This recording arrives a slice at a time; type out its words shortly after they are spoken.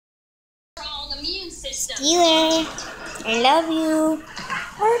Steeler, I love you.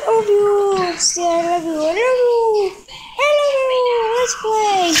 I love you. Steeler, I love you. I love you. I love you. Let's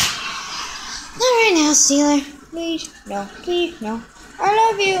play. Not right now, Steeler. Please, no. Please, no. I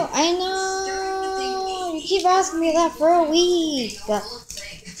love you. I know. You keep asking me that for a week. Yo.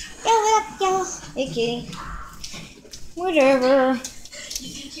 Hey, kitty. Whatever.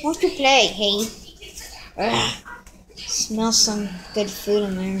 Want to play? Hey. Ugh. Smell some good food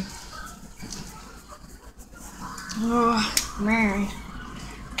in there. Oh, man.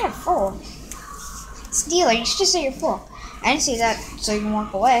 You're full. Steeler, you should just say you're full. I didn't say that so you can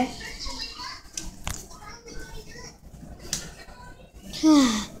walk away.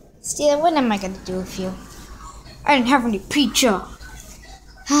 Steeler, what am I going to do with you? I didn't have any pizza.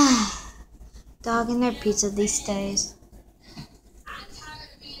 Dog and their pizza these days.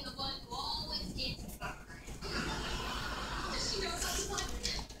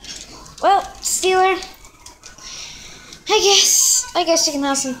 Well, Steeler, I guess you can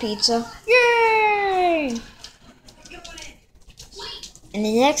have some pizza. Yay! In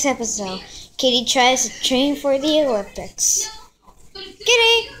the next episode, Kitty tries to train for the Olympics.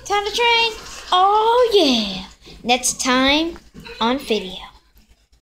 Kitty, time to train. Oh yeah! Next time on video.